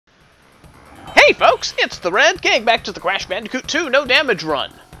Hey folks, it's the Red, getting back to the Crash Bandicoot 2 No Damage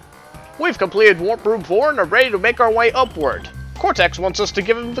run. We've completed Warp Room 4 and are ready to make our way upward. Cortex wants us to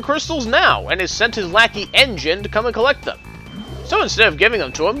give him the crystals now, and has sent his lackey Engine to come and collect them. So instead of giving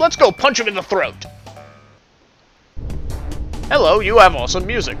them to him, let's go punch him in the throat. Hello, you have awesome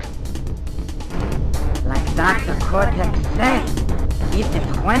music. Like Dr. Cortex said, keep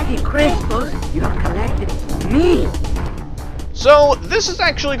the 20 crystals you have collected for me. So, this is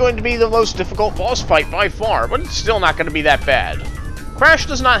actually going to be the most difficult boss fight by far, but it's still not going to be that bad. Crash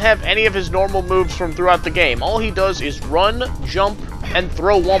does not have any of his normal moves from throughout the game. All he does is run, jump, and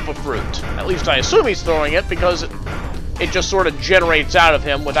throw Wumpa Fruit. At least I assume he's throwing it, because it just sort of generates out of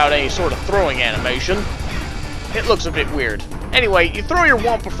him without any sort of throwing animation. It looks a bit weird. Anyway, you throw your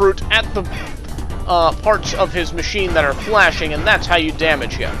Wumpa Fruit at the parts of his machine that are flashing, and that's how you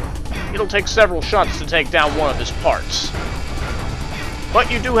damage him. It'll take several shots to take down one of his parts. But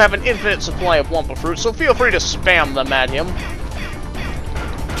you do have an infinite supply of Wumpa Fruit, so feel free to spam them at him.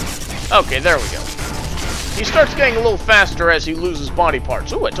 Okay, there we go. He starts getting a little faster as he loses body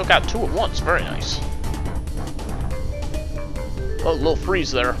parts. Ooh, I took out 2 at once. Very nice. Oh, a little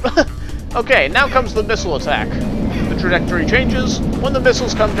freeze there. Okay, now comes the missile attack. The trajectory changes. When the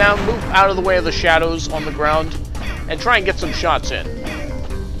missiles come down, move out of the way of the shadows on the ground, and try and get some shots in.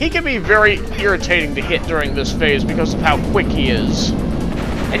 He can be very irritating to hit during this phase because of how quick he is.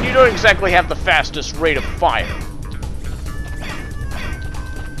 And you don't exactly have the fastest rate of fire.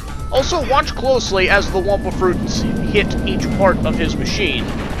 Also, watch closely as the Wumpa Fruits hit each part of his machine,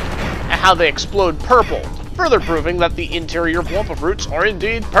 and how they explode purple, further proving that the interior of Wumpa Fruits are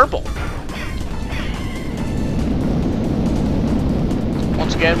indeed purple.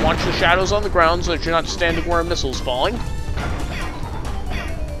 Once again, watch the shadows on the ground so that you're not standing where a missile's falling.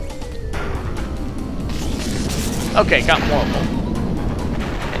 Okay, got one of them.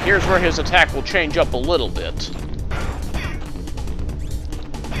 And here's where his attack will change up a little bit.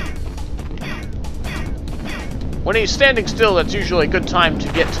 When he's standing still, that's usually a good time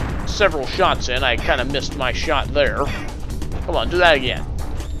to get several shots in. I kind of missed my shot there. Come on, do that again.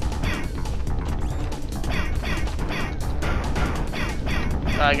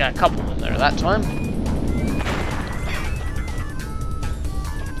 I got a couple in there that time.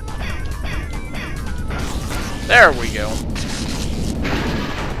 There we go.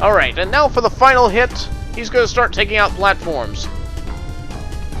 Alright, and now for the final hit. He's going to start taking out platforms.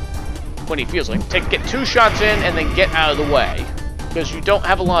 When he feels like. Get 2 shots in and then get out of the way. Because you don't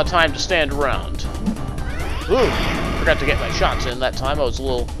have a lot of time to stand around. Ooh, forgot to get my shots in that time. I was a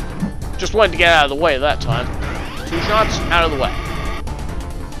little... just wanted to get out of the way that time. 2 shots, out of the way.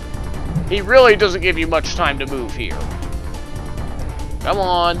 He really doesn't give you much time to move here. Come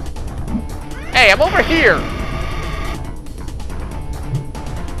on. Hey, I'm over here!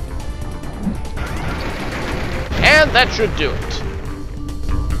 And that should do it.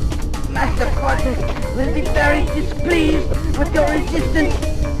 Master Cortex will be very displeased with your resistance.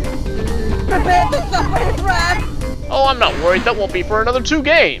 Prepare to suffer his wrath! Oh, I'm not worried. That won't be for another 2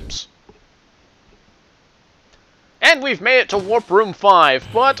 games. And we've made it to Warp Room 5,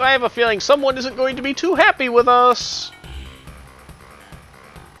 but I have a feeling someone isn't going to be too happy with us.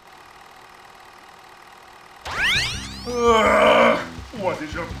 What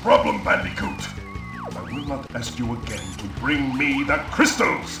is your problem, Bandicoot? I will not ask you again to bring me the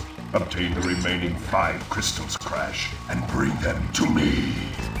crystals! Obtain the remaining 5 crystals, Crash, and bring them to me!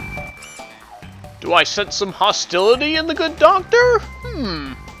 Do I sense some hostility in the good doctor?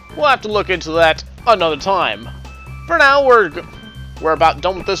 We'll have to look into that another time. For now, we're about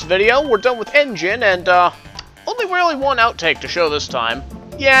done with this video. We're done with Engine, and only really one outtake to show this time.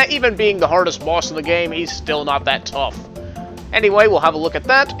 Yeah, even being the hardest boss in the game, he's still not that tough. Anyway, we'll have a look at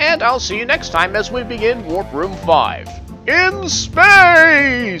that, and I'll see you next time as we begin Warp Room 5. In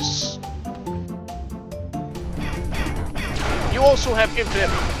space! You also have infinite...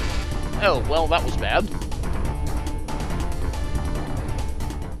 Oh, well, that was bad.